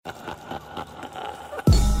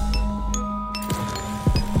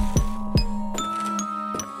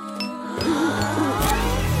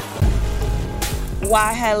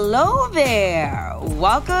Why, hello there.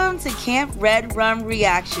 Welcome to Camp Red Rum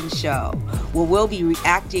Reaction Show, where we'll be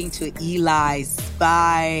reacting to Eli's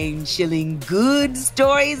spine-chilling good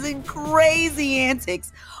stories and crazy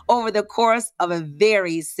antics over the course of a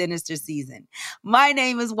very sinister season. My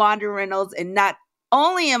name is Wanda Reynolds, and not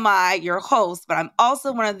only am I your host, but I'm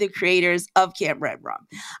also one of the creators of Camp Red Rum.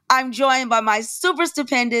 I'm joined by my super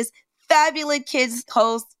stupendous, fabulous kids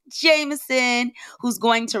host, Jameson, who's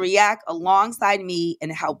going to react alongside me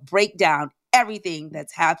and help break down everything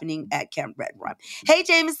that's happening at Camp Red Rum. Hey,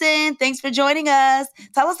 Jameson, thanks for joining us.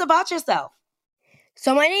 Tell us about yourself.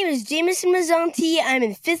 So my name is Jameson Mazzanti. I'm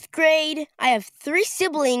in 5th grade. I have 3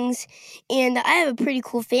 siblings, and I have a pretty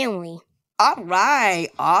cool family. All right.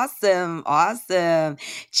 Awesome.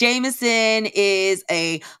 Jameson is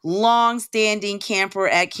a long-standing camper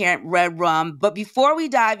at Camp Red Rum. But before we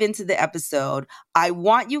dive into the episode, I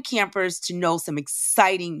want you campers to know some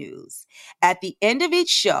exciting news. At the end of each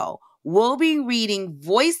show, we'll be reading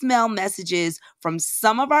voicemail messages from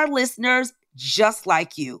some of our listeners just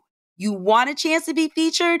like you. You want a chance to be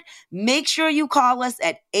featured? Make sure you call us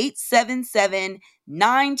at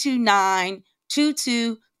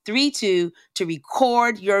 877-929-2232 to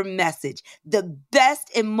record your message. The best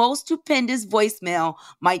and most stupendous voicemail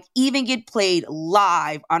might even get played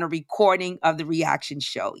live on a recording of the reaction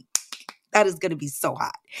show. That is going to be so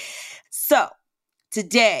hot. So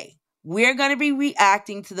today, we're going to be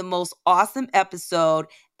reacting to the most awesome episode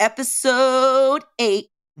 8,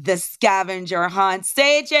 The Scavenger Hunt.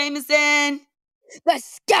 Say it, Jameson. The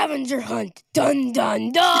Scavenger Hunt. Dun,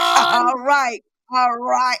 dun, dun. All right.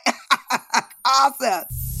 Awesome.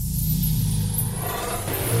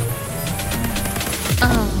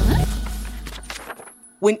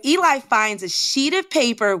 When Eli finds a sheet of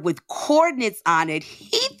paper with coordinates on it,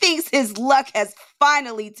 he thinks his luck has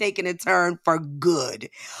finally taken a turn for good.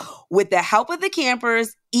 With the help of the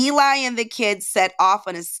campers, Eli and the kids set off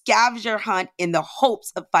on a scavenger hunt in the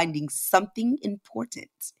hopes of finding something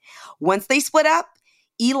important. Once they split up,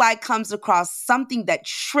 Eli comes across something that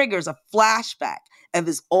triggers a flashback of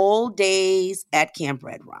his old days at Camp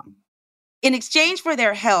Red Rum. In exchange for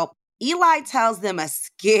their help, Eli tells them a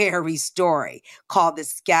scary story called The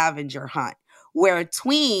Scavenger Hunt, where a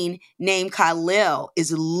tween named Khalil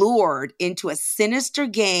is lured into a sinister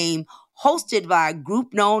game hosted by a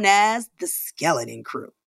group known as the Skeleton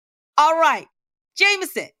Crew. All right,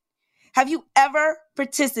 Jameson, have you ever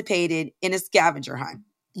participated in a scavenger hunt?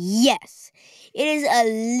 Yes. It is a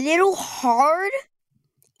little hard,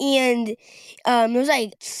 and there's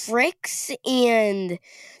like tricks, and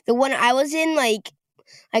the one I was in, like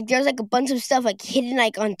there's like a bunch of stuff like hidden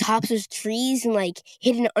like on tops of trees and like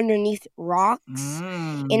hidden underneath rocks.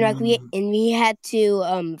 And like we had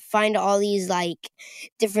to find all these like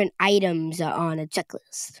different items on a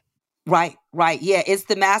checklist. Right. Yeah, it's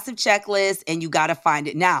the massive checklist and you got to find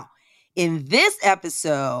it. Now, in this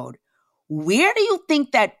episode, where do you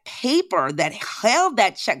think that paper that held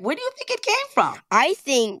that check, where do you think it came from?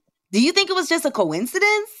 Do you think it was just a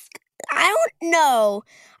coincidence? I don't know.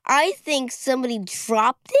 I think somebody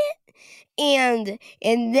dropped it, and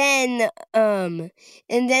then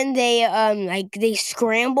they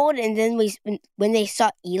scrambled, and then when they saw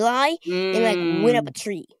Eli, they like went up a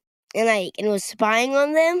tree, and it was spying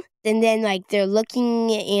on them, and then like they're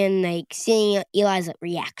looking and like seeing Eli's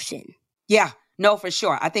reaction. Yeah, no, for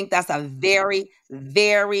sure. I think that's a very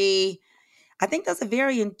intuitive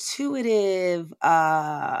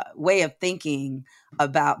way of thinking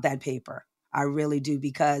about that paper. I really do,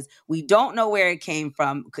 because we don't know where it came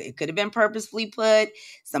from. It could have been purposefully put.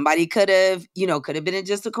 Somebody could have been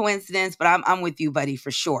just a coincidence, but I'm with you, buddy,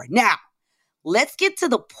 for sure. Now, let's get to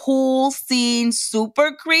the pool scene.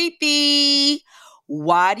 Super creepy.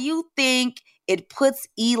 Why do you think it puts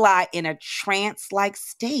Eli in a trance-like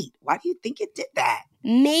state? Why do you think it did that?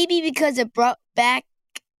 Maybe because it brought back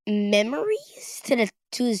memories to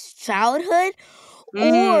his childhood.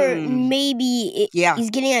 Or maybe he's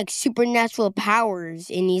getting like supernatural powers,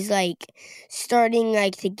 and he's like starting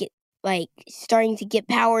to get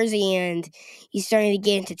powers, and he's starting to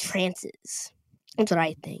get into trances. That's what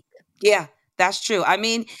I think. Yeah, that's true. I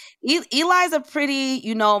mean, Eli's a pretty,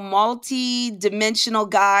 multi-dimensional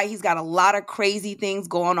guy. He's got a lot of crazy things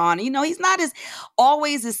going on. He's not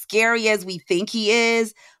always as scary as we think he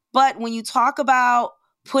is. But when you talk about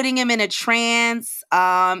putting him in a trance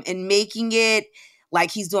and making it like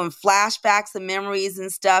he's doing flashbacks of memories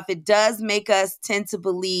and stuff, it does make us tend to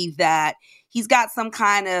believe that he's got some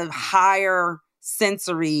kind of higher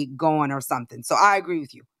sensory going or something. So I agree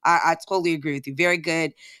with you. I totally agree with you. Very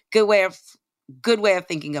good. Good way of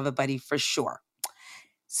thinking of it, buddy, for sure.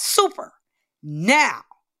 Super. Now,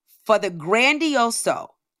 for the grandioso,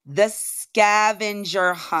 the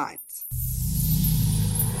scavenger hunt.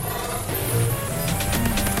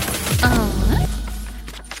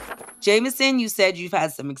 Jameson, you said you've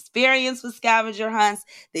had some experience with scavenger hunts.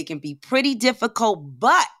 They can be pretty difficult,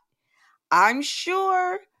 but I'm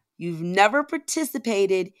sure you've never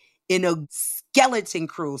participated in a skeleton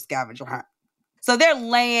crew scavenger hunt. So they're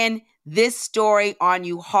laying this story on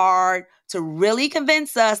you hard to really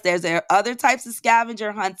convince us there's other types of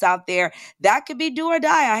scavenger hunts out there that could be do or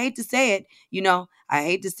die. I hate to say it,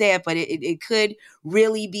 but it could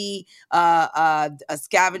really be a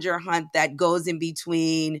scavenger hunt that goes in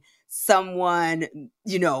between someone,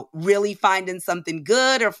 really finding something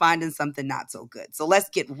good or finding something not so good. So let's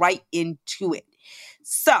get right into it.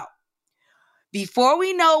 So before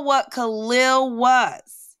we know what Khalil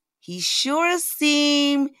was, he sure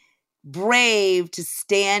seemed brave to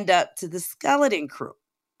stand up to the skeleton crew.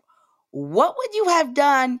 What would you have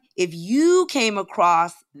done if you came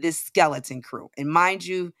across this skeleton crew? And mind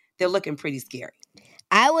you, they're looking pretty scary.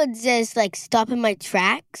 I would just stop in my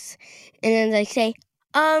tracks and then say,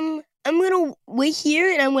 I'm gonna wait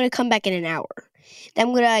here and I'm gonna come back in an hour. Then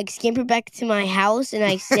I'm gonna scamper back to my house and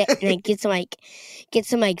I get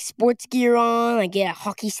some sports gear on. I get a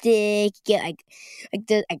hockey stick, get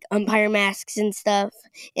the umpire masks and stuff,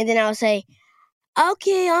 and then I'll say,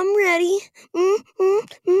 "Okay, I'm ready.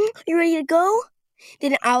 You ready to go?"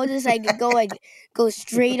 Then I would just go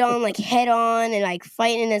straight on head on and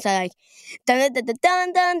fight, and it's dun dun dun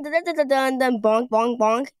dun dun dun dun dun dun bonk bonk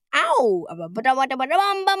bonk. Ow!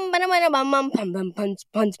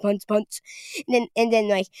 Punch. And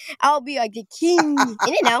then I'll be the king.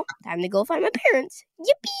 And now time to go find my parents.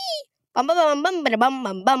 Yippee! Bum bum bum bum bum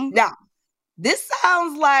bum bum. Now, this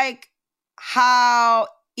sounds like how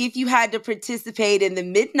if you had to participate in the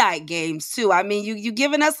midnight games too. I mean, you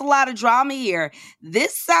giving us a lot of drama here.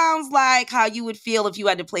 This sounds like how you would feel if you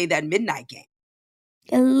had to play that midnight game.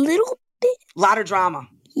 A little bit. A lot of drama.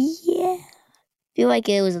 Yeah. I feel like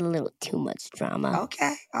it was a little too much drama.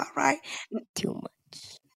 Okay, all right. Too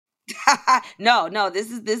much. No,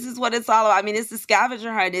 this is what it's all about. I mean, it's the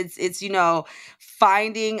scavenger hunt. It's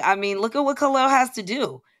finding, look at what Khalil has to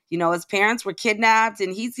do. His parents were kidnapped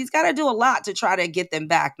and he's got to do a lot to try to get them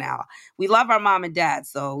back now. We love our mom and dad,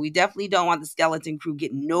 so we definitely don't want the skeleton crew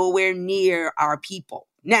getting nowhere near our people.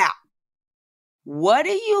 Now, what do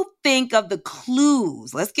you think of the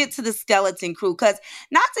clues? Let's get to the skeleton crew, because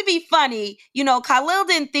not to be funny, Khalil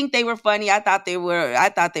didn't think they were funny. I thought they were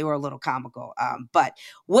a little comical. But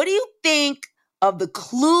what do you think of the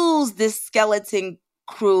clues this skeleton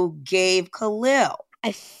crew gave Khalil?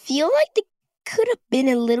 I feel like they could have been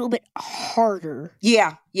a little bit harder.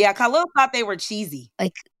 Yeah. Khalil thought they were cheesy.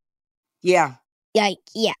 Yeah.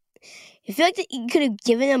 I feel like you could have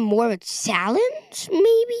given him more of a challenge,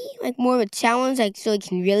 maybe? More of a challenge, so he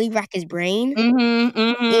can really rack his brain.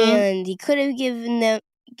 And he could have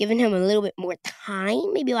given him a little bit more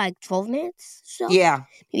time, maybe 12 minutes. So yeah.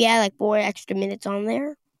 Maybe add 4 extra minutes on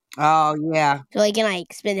there. Oh, yeah. So he can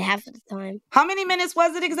spend half of the time. How many minutes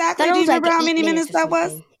was it exactly? Do you remember how many minutes that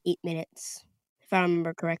was? 8 minutes, if I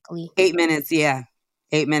remember correctly. 8 minutes, yeah.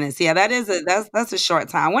 8 minutes. Yeah, that's a short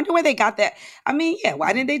time. I wonder where they got that.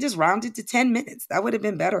 Why didn't they just round it to 10 minutes? That would have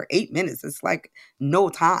been better. 8 minutes. It's no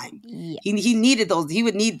time. Yeah. He needed those. He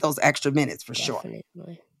would need those extra minutes for Definitely.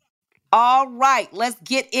 Sure. All right, let's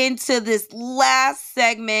get into this last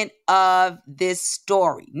segment of this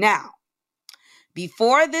story. Now,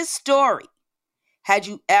 before this story, had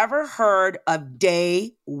you ever heard of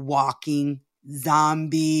day walking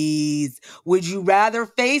zombies? Would you rather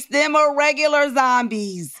face them or regular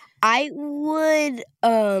zombies? I would.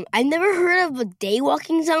 I've never heard of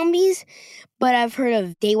daywalking zombies, but I've heard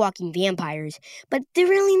of daywalking vampires. But they're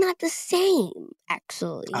really not the same,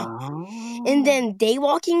 actually. Oh. And then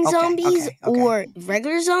daywalking zombies or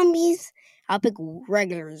regular zombies, I'll pick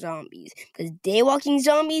regular zombies. Because daywalking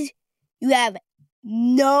zombies, you have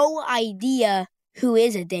no idea who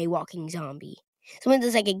is a daywalking zombie. Someone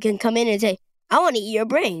just can come in and say, "I want to eat your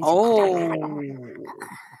brains."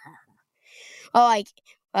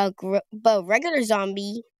 But regular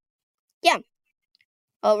zombie, yeah.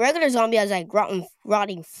 Regular zombie has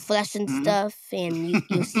rotting flesh and stuff, and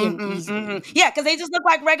you see them easily. Yeah, because they just look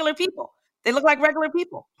like regular people. They look like regular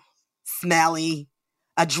people. Smelly,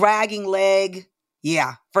 a dragging leg.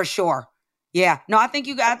 Yeah, for sure. Yeah, no, I think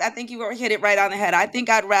you hit it right on the head. I think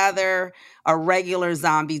I'd rather a regular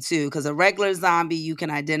zombie too, because a regular zombie you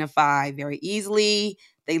can identify very easily.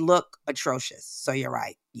 They look atrocious. So you're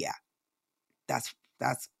right. Yeah, that's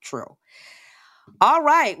true. All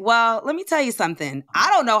right. Well, let me tell you something. I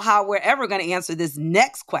don't know how we're ever going to answer this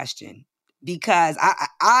next question. because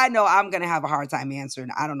I know I'm going to have a hard time answering.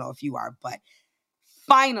 I don't know if you are, but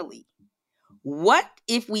finally, what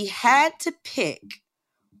if we had to pick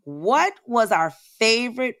what was our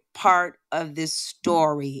favorite part of this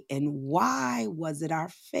story and why was it our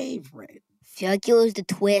favorite? I feel like it was the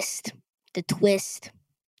twist. The twist,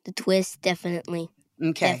 definitely.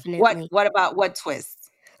 Okay. Definitely. What about what twist?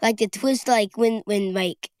 Like the twist, like when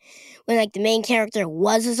the main character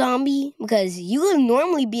was a zombie, because you would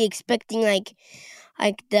normally be expecting like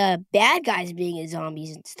the bad guys being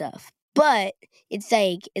zombies and stuff, but it's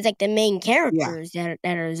like the main characters that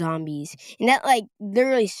are zombies, and that like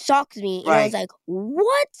literally shocked me. And I was like,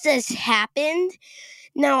 what just happened?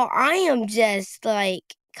 Now I am just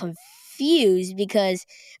like confused because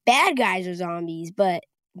bad guys are zombies, but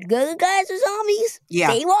good guys are zombies. Yeah,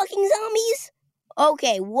 daywalking zombies.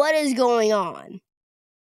 Okay, what is going on?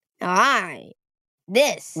 Now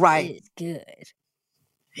this is good.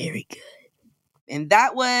 Very good. And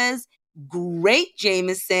that was great,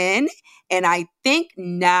 Jameson. And I think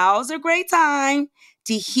now's a great time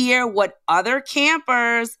to hear what other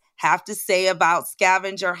campers have to say about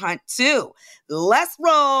Scavenger Hunt 2. Let's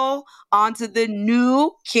roll onto the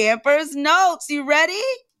new Campers Notes. You ready?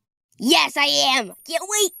 Yes, I am. Can't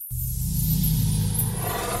wait.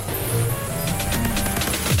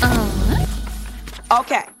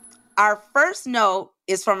 Okay, our first note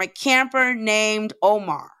is from a camper named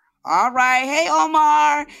Omar. All right, hey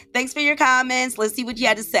Omar, thanks for your comments. Let's see what you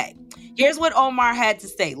had to say. Here's what Omar had to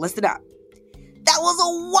say. Listen up. That was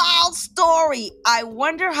a wild story. I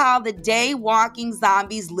wonder how the day-walking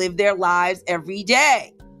zombies live their lives every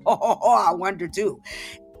day. Oh, I wonder too.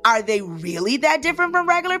 Are they really that different from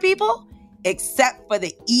regular people? Except for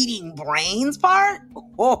the eating brains part?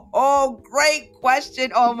 Oh, great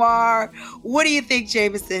question, Omar. What do you think,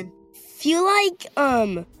 Jameson? Feel like,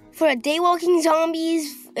 for the day-walking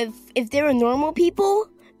zombies, if they were normal people,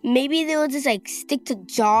 maybe they would just, like, stick to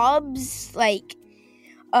jobs, like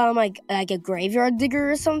a graveyard digger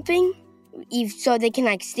or something, so they can,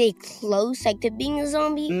 like, stay close, like, to being a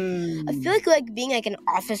zombie. I feel like, being, like, an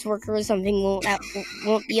office worker or something won't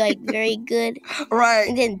be, like, very good. Right.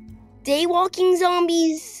 And then day-walking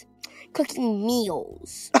zombies cooking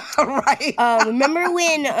meals. Right. Remember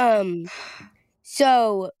when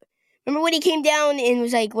he came down and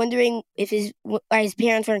was like wondering if his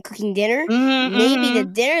parents weren't cooking dinner? Maybe the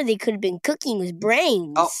dinner they could have been cooking was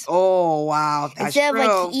brains. Oh wow. That's Instead true.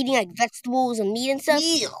 of like eating like vegetables and meat and stuff,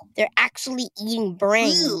 they're actually eating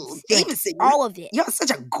brains. Jameson, all of it. You have such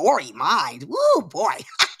a gory mind. Woo, boy.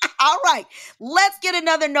 All right, let's get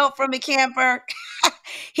another note from a camper.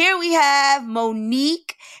 Here we have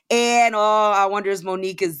Monique. And I wonder if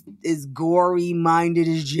Monique is gory-minded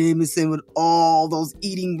as Jameson with all those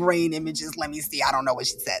eating brain images. Let me see. I don't know what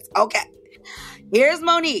she says. Okay. Here's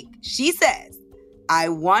Monique. She says, I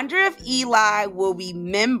wonder if Eli will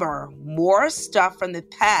remember more stuff from the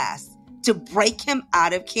past to break him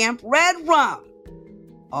out of Camp Red Rum.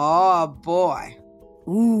 Oh, boy.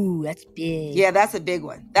 Ooh, that's big. Yeah, that's a big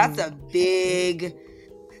one. That's a big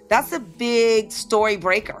story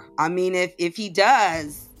breaker. I mean, if he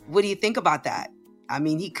does, what do you think about that? I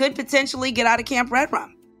mean, he could potentially get out of Camp Red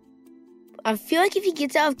Rum. I feel like if he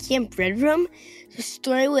gets out of Camp Red Rum, the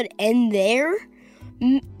story would end there.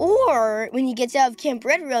 Or when he gets out of Camp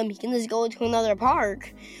Red Rum, he can just go to another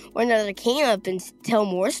park or another camp and tell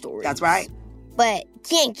more stories. That's right. But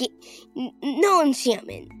can't get no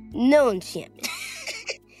enchantment.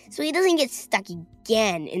 So he doesn't get stuck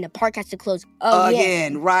again and the park has to close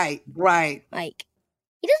again. Right. Like,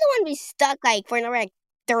 he doesn't want to be stuck like for another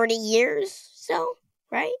 30 years. So,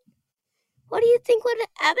 right? What do you think would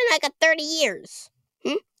happen like 30 years?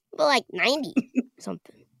 Well, like 90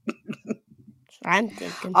 something. That's what I'm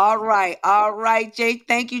thinking. All right, Jake.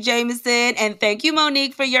 Thank you, Jameson. And thank you,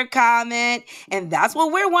 Monique, for your comment. And that's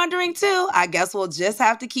what we're wondering too. I guess we'll just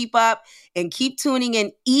have to keep up and keep tuning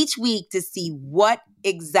in each week to see what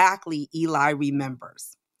exactly Eli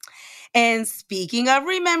remembers. And speaking of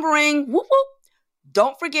remembering, whoop, whoop,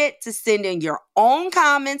 don't forget to send in your own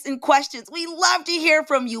comments and questions. We love to hear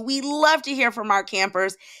from you. We love to hear from our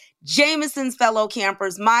campers, Jameson's fellow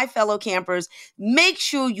campers, my fellow campers. Make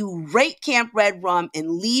sure you rate Camp Red Rum and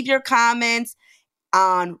leave your comments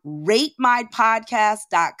on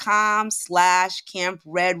ratemypodcast.com/Camp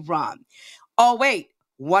Red Rum. Oh, wait,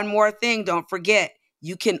 one more thing. Don't forget.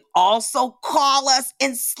 You can also call us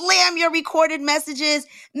and slam your recorded messages.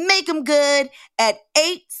 Make them good at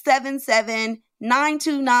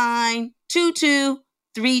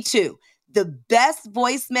 877-929-2232. The best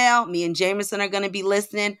voicemail, me and Jameson are going to be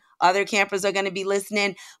listening. Other campers are going to be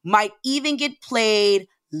listening. Might even get played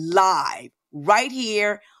live right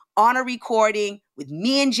here on a recording with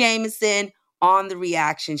me and Jameson on the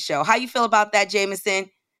reaction show. How you feel about that, Jameson?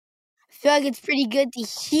 I feel like it's pretty good to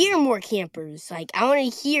hear more campers. Like, I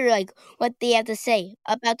want to hear, like, what they have to say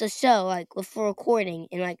about the show, like, for recording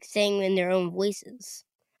and, like, saying in their own voices.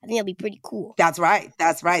 I think that'd be pretty cool. That's right.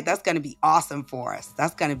 That's right. That's going to be awesome for us.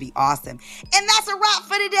 That's going to be awesome. And that's a wrap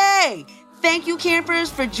for today. Thank you,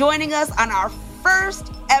 campers, for joining us on our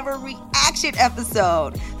first ever reaction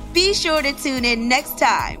episode. Be sure to tune in next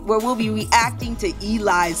time where we'll be reacting to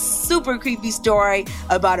Eli's super creepy story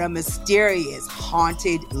about a mysterious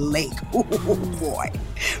haunted lake. Oh, boy.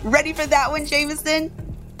 Ready for that one, Jameson?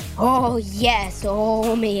 Oh, yes.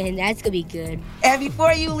 Oh, man. That's going to be good. And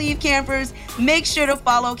before you leave, campers, make sure to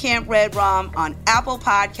follow Camp Red Rum on Apple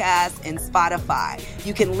Podcasts and Spotify.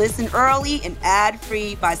 You can listen early and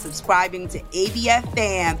ad-free by subscribing to ABF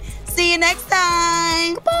Fam. See you next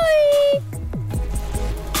time. Bye.